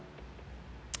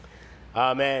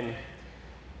Amen.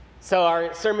 So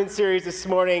our sermon series this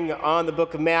morning on the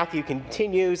book of Matthew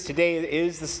continues. Today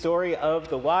is the story of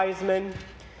the wise men.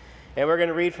 And we're going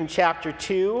to read from chapter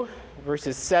 2,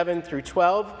 verses 7 through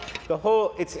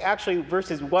 12. It's actually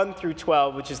verses 1 through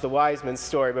 12, which is the wise men's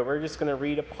story, but we're just going to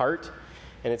read a part.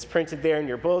 And it's printed there in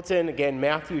your bulletin. Again,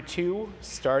 Matthew 2,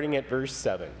 starting at verse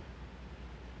 7.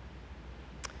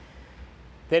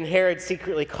 Then Herod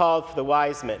secretly called for the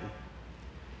wise men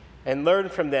and learned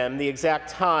from them the exact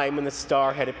time when the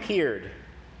star had appeared.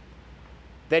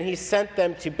 Then he sent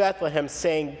them to Bethlehem,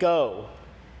 saying, "Go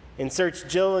and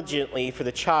search diligently for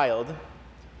the child,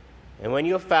 and when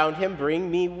you have found him, bring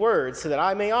me word so that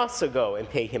I may also go and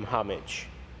pay him homage."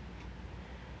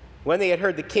 When they had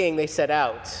heard the king, they set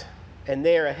out, and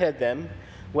there ahead of them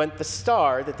went the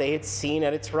star that they had seen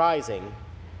at its rising,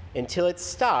 until it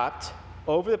stopped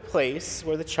over the place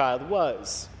where the child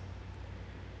was.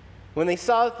 When they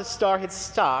saw that the star had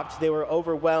stopped, they were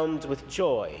overwhelmed with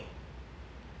joy.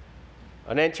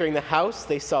 On entering the house,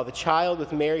 they saw the child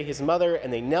with Mary, his mother,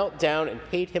 and they knelt down and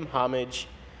paid him homage.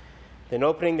 Then,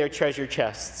 opening their treasure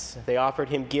chests, they offered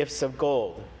him gifts of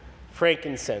gold,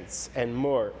 frankincense, and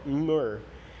myrrh.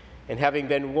 And having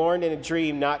been warned in a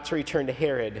dream not to return to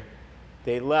Herod,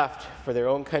 they left for their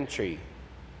own country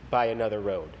by another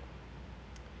road.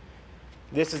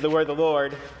 This is the word of the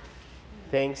Lord.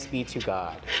 Thanks be to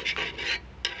God.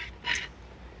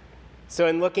 So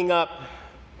in looking up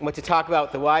what to talk about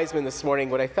with the wise men this morning,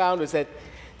 what I found was that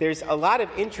there's a lot of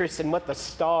interest in what the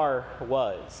star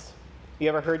was. You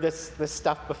ever heard this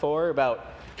stuff before about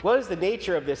what is the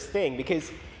nature of this thing?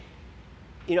 Because,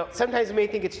 sometimes we may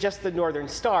think it's just the northern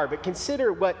star, but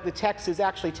consider what the text is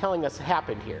actually telling us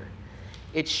happened here.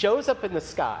 It shows up in the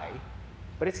sky,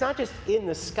 but it's not just in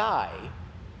the sky.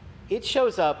 It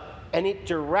shows up and it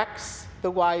directs the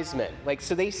wise men.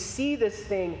 So they see this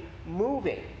thing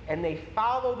moving, and they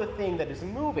follow the thing that is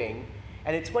moving,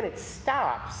 and it's when it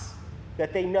stops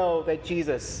that they know that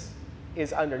Jesus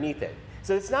is underneath it.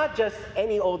 So it's not just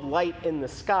any old light in the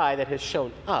sky that has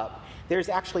shown up. There's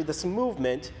actually this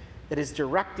movement that is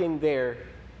directing the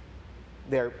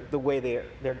way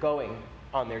they're going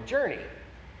on their journey.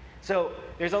 So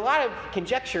there's a lot of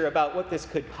conjecture about what this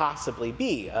could possibly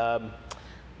be.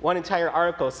 One entire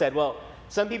article said, well,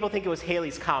 some people think it was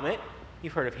Halley's Comet.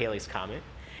 You've heard of Halley's Comet.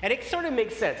 And it sort of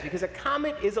makes sense, because a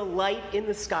comet is a light in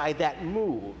the sky that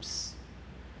moves.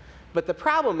 But the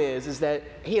problem is that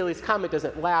Halley's Comet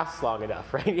doesn't last long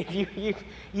enough, right?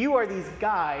 You are these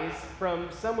guys from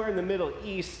somewhere in the Middle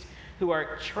East who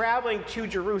are traveling to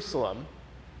Jerusalem.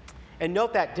 And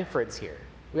note that difference here.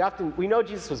 We know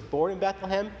Jesus was born in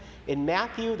Bethlehem. In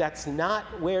Matthew, that's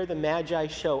not where the Magi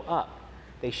show up.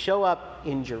 They show up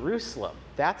in Jerusalem.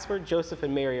 That's where Joseph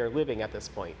and Mary are living at this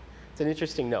point. It's an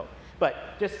interesting note.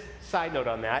 But just side note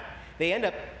on that, they end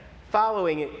up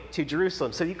following it to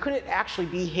Jerusalem. So you couldn't actually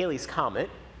be Halley's Comet.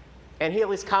 And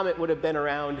Halley's Comet would have been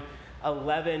around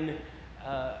the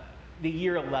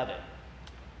year 11.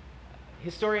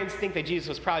 Historians think that Jesus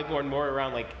was probably born more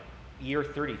around year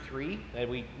 33, that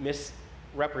we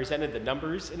misrepresented the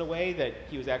numbers in a way, that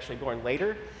he was actually born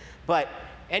later. But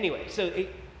anyway,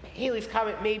 Halley's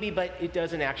Comet maybe, but it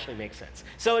doesn't actually make sense.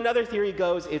 So another theory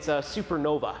goes it's a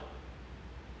supernova.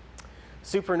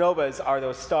 Supernovas are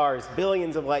those stars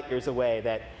billions of light years away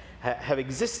that have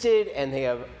existed, and they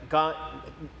have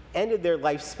ended their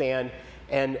lifespan,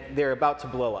 and they're about to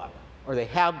blow up, or they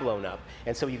have blown up.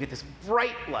 And so you get this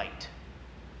bright light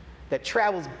that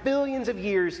travels billions of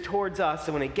years towards us,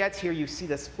 and when it gets here, you see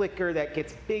this flicker that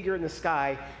gets bigger in the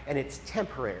sky, and it's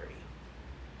temporary.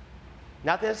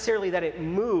 Not necessarily that it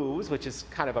moves, which is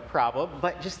kind of a problem,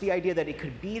 but just the idea that it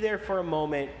could be there for a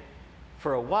moment,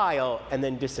 for a while, and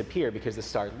then disappear, because the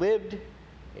star lived,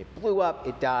 it blew up,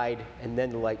 it died, and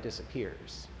then the light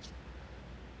disappears.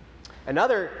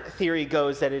 Another theory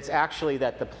goes that it's actually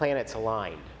that the planets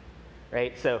aligned,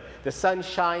 right? So the sun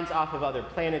shines off of other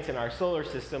planets in our solar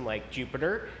system, like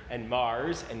Jupiter and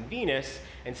Mars and Venus,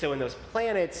 and so when those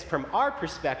planets, from our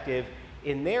perspective,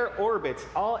 in their orbits,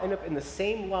 all end up in the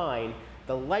same line,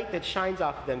 the light that shines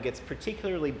off of them gets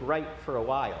particularly bright for a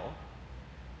while,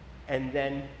 and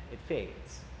then it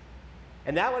fades.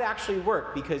 And that would actually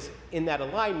work, because in that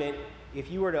alignment, if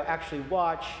you were to actually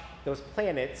watch those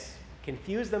planets,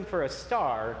 confuse them for a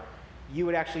star, you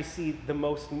would actually see the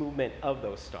most movement of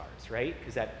those stars, right?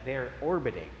 Because they're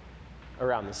orbiting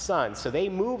around the sun. So they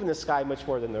move in the sky much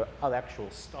more than the actual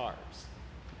stars.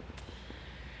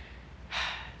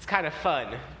 It's kind of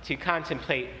fun to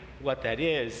contemplate what that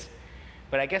is.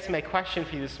 But I guess my question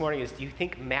for you this morning is, do you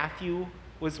think Matthew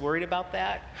was worried about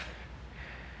that?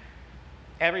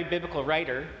 Every biblical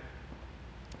writer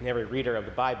and every reader of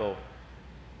the Bible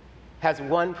has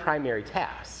one primary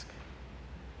task.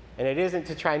 And it isn't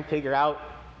to try and figure out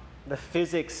the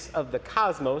physics of the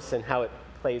cosmos and how it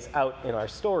plays out in our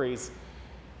stories.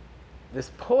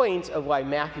 This point of why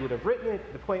Matthew would have written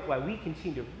it, the point why we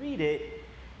continue to read it,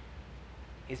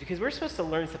 is because we're supposed to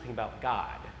learn something about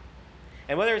God.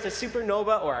 And whether it's a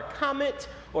supernova or a comet,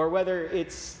 or whether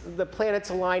it's the planets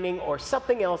aligning or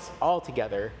something else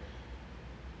altogether,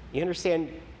 you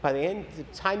understand by the end, the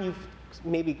time you've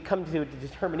maybe come to a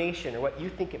determination or what you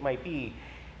think it might be,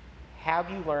 have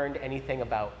you learned anything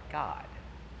about God?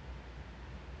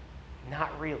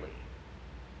 Not really.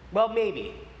 Well,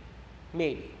 maybe.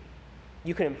 Maybe.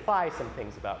 You can imply some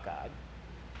things about God.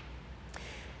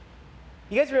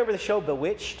 You guys remember the show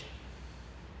Bewitched?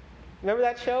 Remember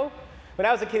that show? When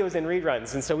I was a kid, it was in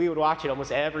reruns, and so we would watch it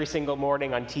almost every single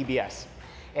morning on TBS.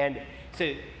 And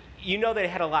so you know that it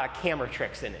had a lot of camera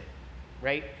tricks in it,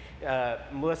 right?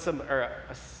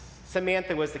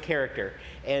 Samantha was the character,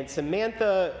 and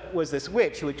Samantha was this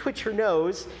witch who would twitch her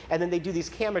nose, and then they'd do these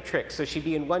camera tricks. So she'd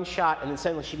be in one shot, and then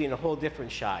suddenly she'd be in a whole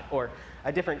different shot. Or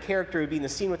a different character would be in the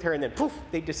scene with her, and then poof,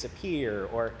 they'd disappear.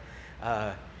 Or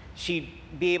she'd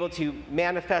be able to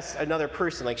manifest another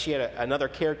person, like she had another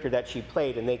character that she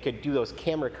played, and they could do those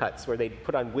camera cuts where they'd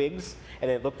put on wigs, and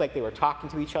it looked like they were talking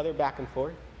to each other back and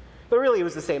forth. But really, it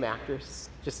was the same actors,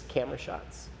 just camera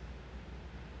shots.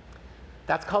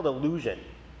 That's called illusion,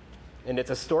 and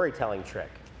it's a storytelling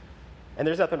trick. And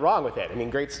there's nothing wrong with it. I mean,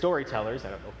 great storytellers, I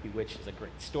don't know if Bewitched is a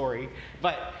great story,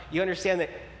 but you understand that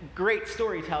great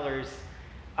storytellers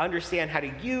understand how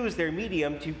to use their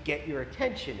medium to get your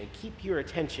attention and keep your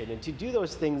attention and to do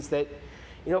those things that,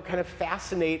 kind of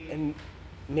fascinate and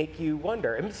make you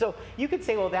wonder. And so you could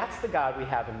say, well, that's the God we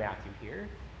have in Matthew here.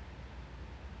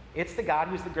 It's the God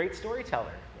who's the great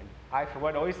storyteller. And I, for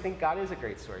one, always think God is a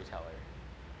great storyteller.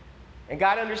 And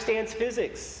God understands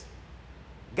physics.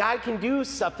 God can do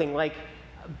something like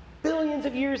billions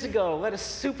of years ago, let a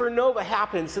supernova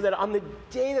happen so that on the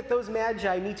day that those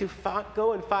magi need to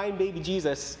go and find baby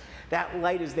Jesus, that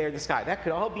light is there in the sky. That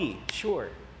could all be, sure.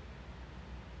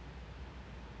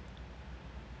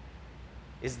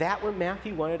 Is that what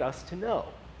Matthew wanted us to know?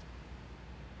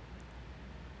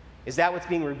 Is that what's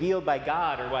being revealed by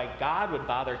God, or why God would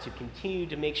bother to continue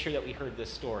to make sure that we heard this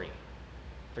story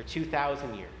for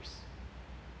 2,000 years?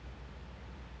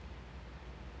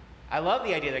 I love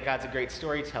the idea that God's a great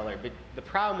storyteller, but the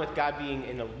problem with God being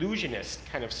an illusionist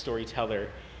kind of storyteller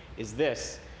is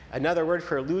this. Another word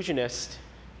for illusionist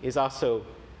is also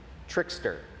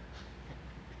trickster,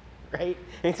 right?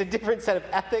 And it's a different set of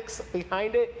ethics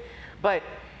behind it, but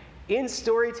in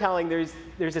storytelling, there's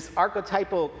this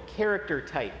archetypal character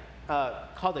type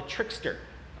called a trickster.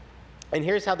 And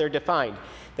here's how they're defined.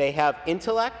 They have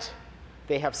intellect,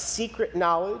 they have secret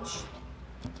knowledge,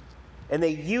 and they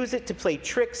use it to play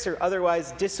tricks or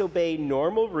otherwise disobey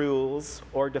normal rules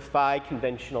or defy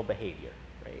conventional behavior,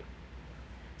 right?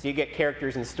 So you get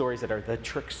characters in stories that are the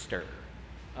trickster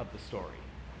of the story.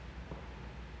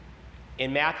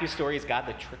 In Matthew's story, is God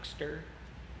the trickster,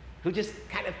 who just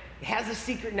kind of has a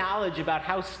secret knowledge about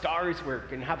how stars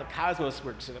work and how the cosmos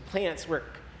works and the planets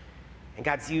work. And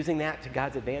God's using that to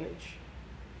God's advantage.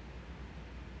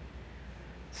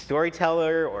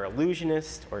 Storyteller or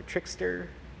illusionist or trickster.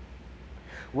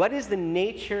 What is the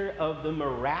nature of the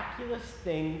miraculous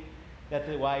thing that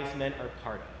the wise men are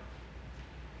part of?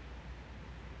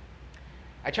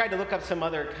 I tried to look up some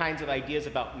other kinds of ideas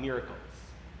about miracles,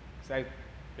 because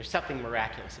there's something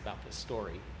miraculous about this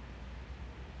story.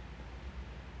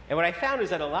 And what I found is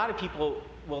that a lot of people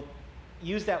will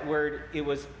use that word, it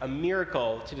was a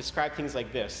miracle, to describe things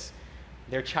like this.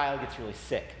 Their child gets really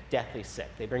sick, deathly sick.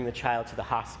 They bring the child to the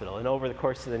hospital, and over the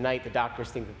course of the night, the doctors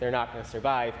think that they're not going to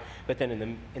survive, but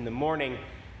then in the morning,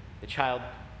 the child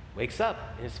wakes up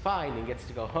and is fine and gets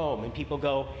to go home, and people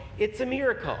go, it's a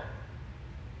miracle.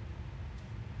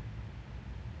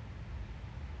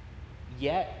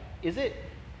 Yet, is it?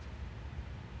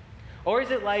 Or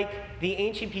is it like the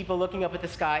ancient people looking up at the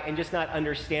sky and just not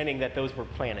understanding that those were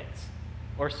planets,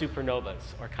 or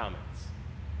supernovas, or comets?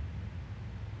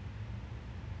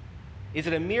 Is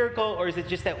it a miracle, or is it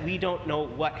just that we don't know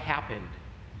what happened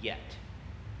yet?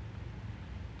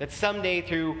 That someday,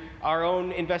 through our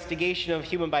own investigation of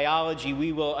human biology,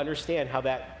 we will understand how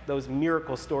those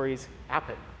miracle stories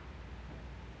happen.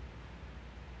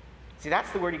 See,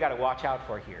 that's the word you got to watch out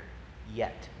for here.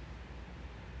 Yet.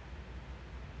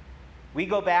 We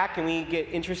go back and we get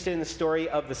interested in the story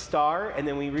of the star, and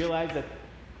then we realize that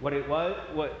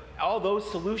what all those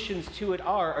solutions to it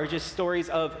are just stories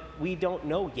of we don't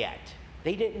know yet.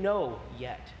 They didn't know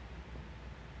yet.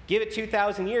 Give it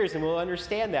 2,000 years and we'll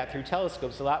understand that through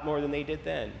telescopes a lot more than they did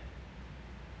then.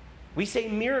 We say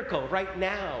miracle right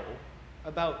now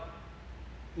about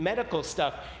medical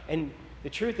stuff. And the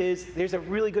truth is, there's a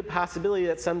really good possibility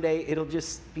that someday it'll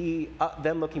just be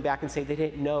them looking back and say they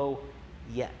didn't know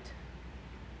yet.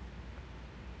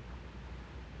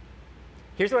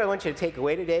 Here's what I want you to take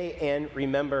away today and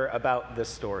remember about this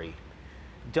story.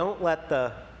 Don't let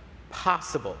the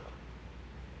possible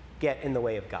get in the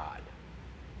way of God.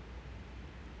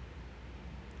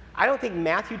 I don't think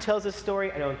Matthew tells this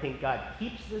story. I don't think God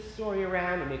keeps this story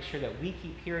around and makes sure that we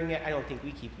keep hearing it. I don't think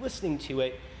we keep listening to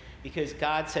it because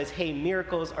God says, hey,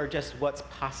 miracles are just what's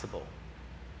possible.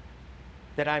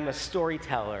 That I'm a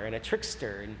storyteller and a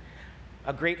trickster and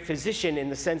a great physician in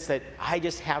the sense that I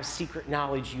just have secret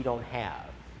knowledge you don't have.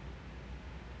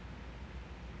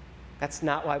 That's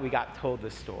not why we got told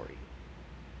this story.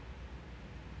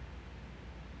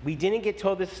 We didn't get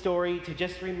told this story to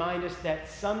just remind us that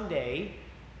someday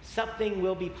something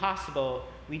will be possible,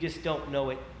 we just don't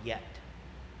know it yet.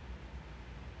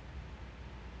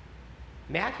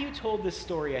 Matthew told this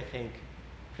story, I think,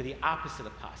 for the opposite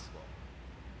of possible,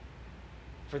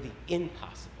 for the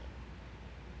impossible,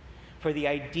 for the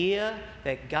idea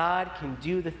that God can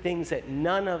do the things that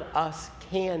none of us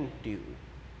can do.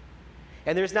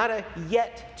 And there's not a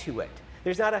yet to it.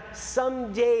 There's not a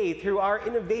someday through our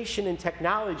innovation and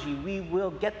technology we will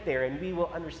get there and we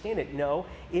will understand it. No,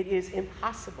 it is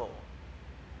impossible.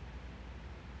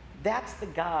 That's the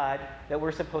God that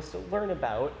we're supposed to learn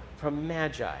about from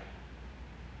Magi.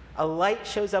 A light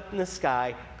shows up in the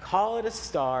sky, call it a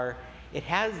star. It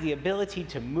has the ability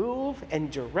to move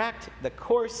and direct the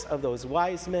course of those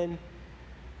wise men.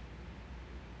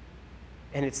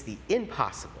 And it's the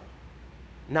impossible,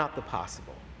 not the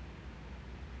possible.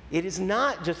 It is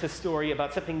not just a story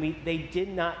about something they did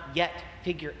not yet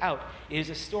figure out. It is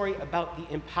a story about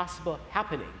the impossible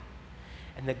happening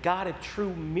and the God of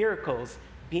true miracles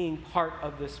being part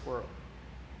of this world.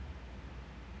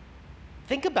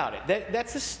 Think about it.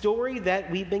 That's a story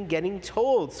that we've been getting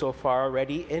told so far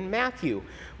already in Matthew.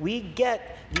 We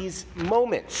get these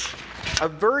moments. A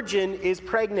virgin is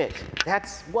pregnant.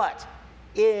 That's what?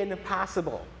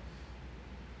 Impossible.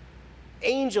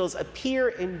 Angels appear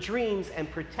in dreams and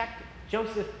protect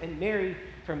Joseph and Mary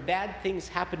from bad things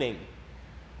happening.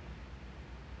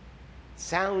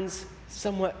 Sounds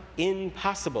somewhat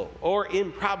impossible or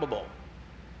improbable.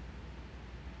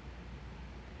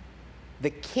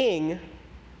 The king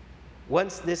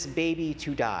wants this baby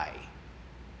to die.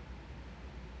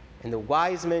 And the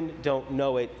wise men don't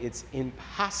know it. It's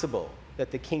impossible that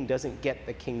the king doesn't get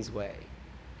the king's way.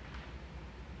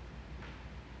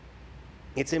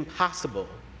 It's impossible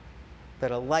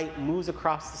that a light moves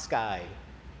across the sky.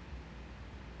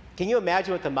 Can you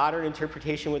imagine what the modern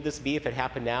interpretation would this be if it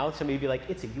happened now? Somebody would be like,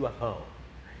 it's a UFO.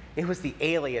 It was the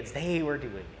aliens. They were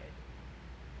doing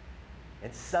it.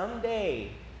 And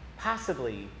someday,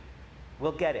 possibly,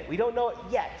 we'll get it. We don't know it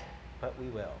yet, but we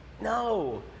will.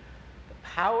 No. The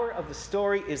power of the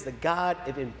story is the God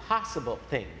of impossible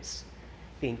things,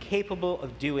 being capable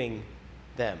of doing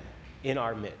them in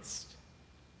our midst.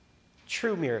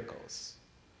 True miracles.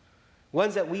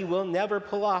 Ones that we will never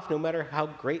pull off no matter how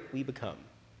great we become.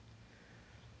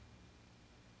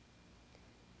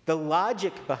 The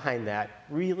logic behind that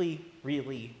really,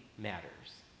 really matters.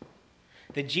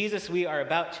 The Jesus we are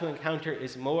about to encounter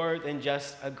is more than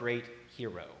just a great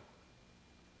hero.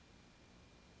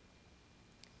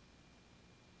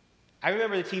 I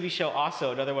remember the TV show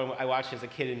also, another one I watched as a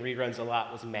kid in reruns a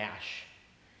lot was MASH.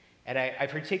 And I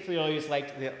particularly always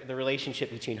liked the relationship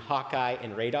between Hawkeye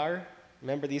and Radar.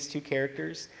 Remember these two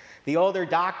characters? The older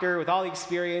doctor with all the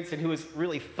experience and who was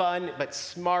really fun but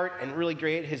smart and really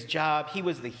great at his job. He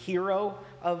was the hero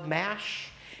of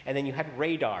MASH. And then you had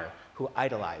Radar, who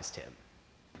idolized him.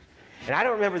 And I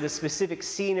don't remember the specific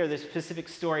scene or the specific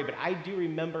story, but I do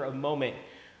remember a moment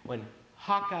when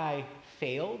Hawkeye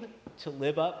failed to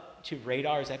live up to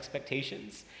Radar's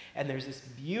expectations. And there's this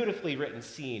beautifully written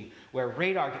scene where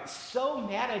Radar gets so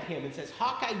mad at him and says,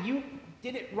 Hawkeye, you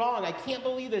did it wrong. I can't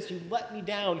believe this. You let me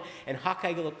down. And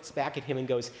Hawkeye looks back at him and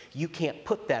goes, you can't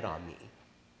put that on me.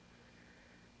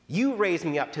 You raised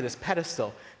me up to this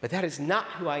pedestal, but that is not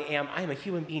who I am. I am a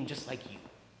human being just like you.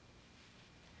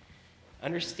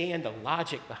 Understand the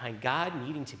logic behind God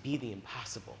needing to be the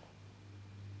impossible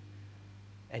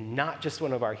and not just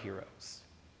one of our heroes.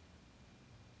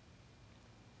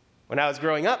 When I was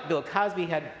growing up, Bill Cosby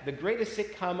had the greatest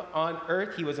sitcom on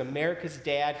earth. He was America's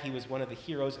dad. He was one of the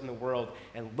heroes in the world.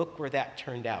 And look where that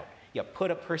turned out. You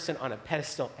put a person on a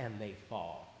pedestal and they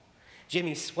fall.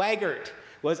 Jimmy Swaggart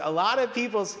was a lot of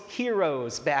people's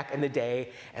heroes back in the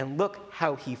day. And look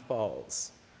how he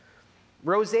falls.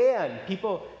 Roseanne,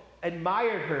 people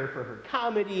admired her for her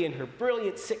comedy and her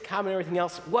brilliant sitcom and everything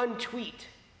else. One tweet,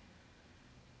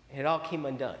 and it all came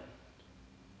undone.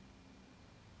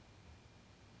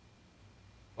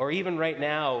 Or even right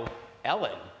now,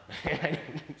 Ellen.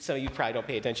 So you probably don't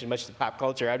pay attention much to pop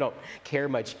culture. I don't care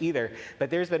much either. But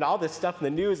there's been all this stuff in the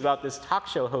news about this talk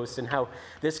show host and how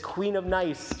this queen of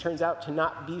nice turns out to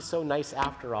not be so nice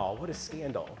after all. What a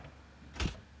scandal.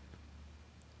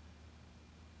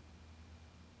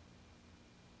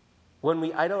 When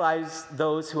we idolize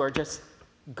those who are just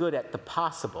good at the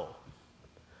possible,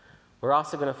 we're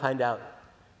also going to find out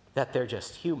that they're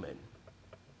just human.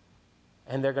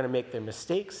 And they're going to make their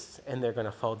mistakes, and they're going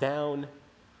to fall down.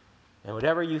 And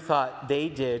whatever you thought they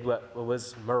did, what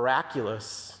was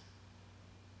miraculous,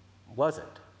 wasn't.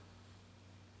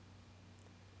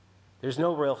 There's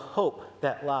no real hope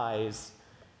that lies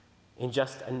in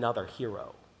just another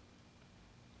hero.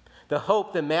 The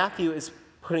hope that Matthew is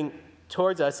putting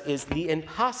towards us is the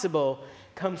impossible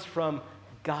comes from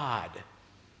God,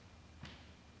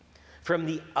 from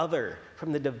the other,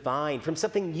 from the divine, from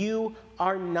something you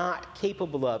are not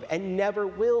capable of and never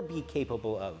will be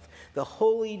capable of, the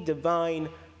holy, divine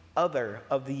other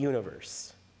of the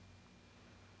universe.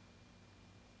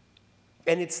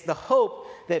 And it's the hope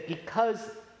that because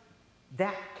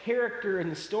that character in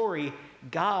the story,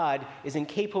 God, is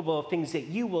incapable of things that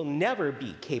you will never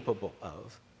be capable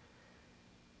of,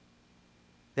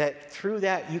 that through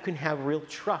that you can have real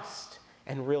trust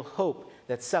and real hope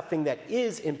that something that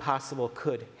is impossible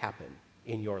could happen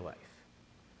in your life.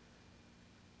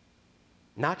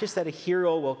 Not just that a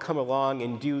hero will come along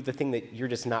and do the thing that you're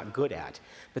just not good at,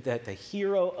 but that the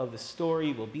hero of the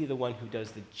story will be the one who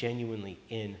does the genuinely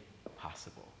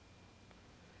impossible.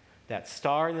 That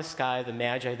star in the sky, the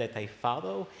magi that they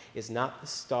follow, is not the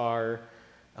star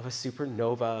of a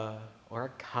supernova or a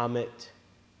comet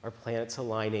or planets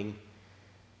aligning.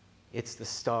 It's the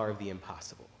star of the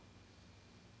impossible.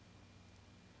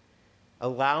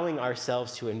 Allowing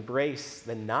ourselves to embrace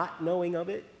the not knowing of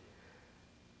it,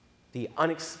 the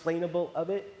unexplainable of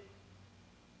it,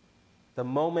 the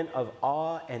moment of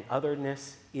awe and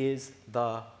otherness is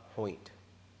the point.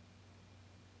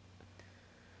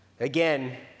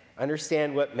 Again,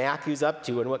 understand what Matthew's up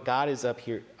to and what God is up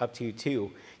to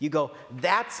too. You go,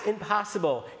 that's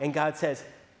impossible. And God says,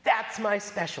 that's my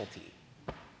specialty.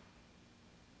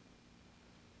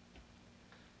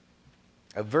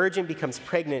 A virgin becomes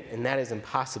pregnant, and that is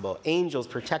impossible. Angels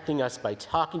protecting us by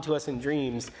talking to us in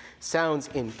dreams sounds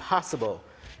impossible.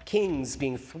 Kings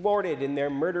being thwarted in their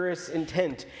murderous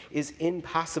intent is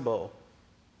impossible.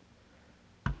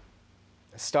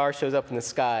 A star shows up in the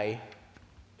sky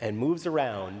and moves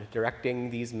around, directing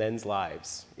these men's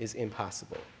lives, is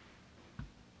impossible.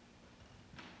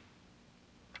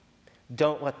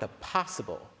 Don't let the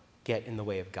possible get in the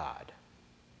way of God.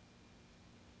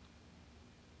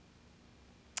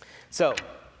 So,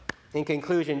 in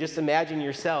conclusion, just imagine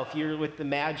yourself. You're with the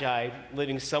Magi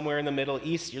living somewhere in the Middle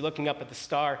East. You're looking up at the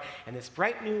star, and this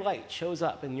bright new light shows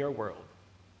up in your world.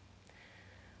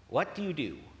 What do?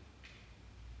 Do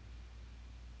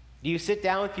you sit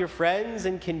down with your friends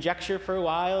and conjecture for a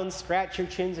while and scratch your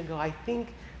chins and go, I think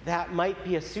that might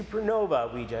be a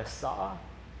supernova we just saw?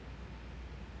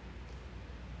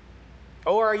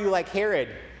 Or are you like Herod?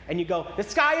 And you go, the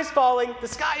sky is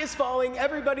falling,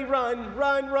 everybody run,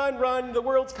 run, run, run, the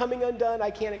world's coming undone, I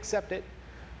can't accept it.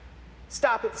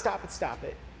 Stop it, stop it, stop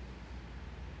it.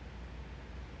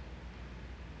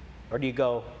 Or do you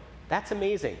go, that's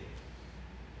amazing,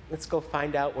 let's go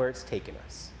find out where it's taken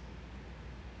us.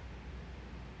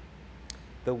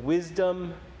 The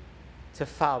wisdom to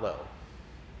follow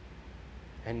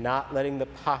and not letting the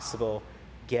possible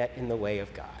get in the way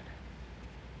of God.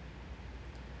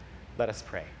 Let us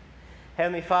pray.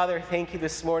 Heavenly Father, thank you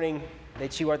this morning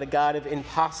that you are the God of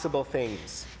impossible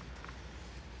things.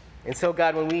 And so,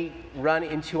 God, when we run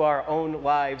into our own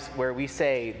lives where we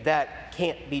say, that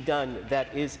can't be done,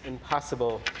 that is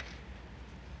impossible,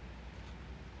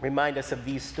 remind us of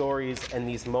these stories and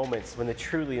these moments when the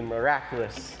truly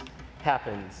miraculous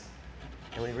happens,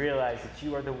 and we realize that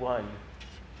you are the one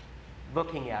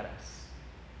looking at us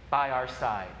by our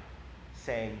side,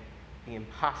 saying, the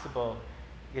impossible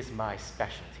is my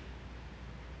specialty.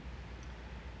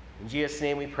 In Jesus'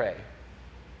 name we pray.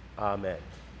 Amen.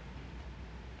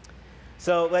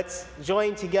 So let's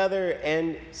join together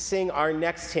and sing our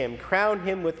next hymn, Crown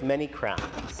Him with Many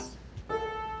Crowns.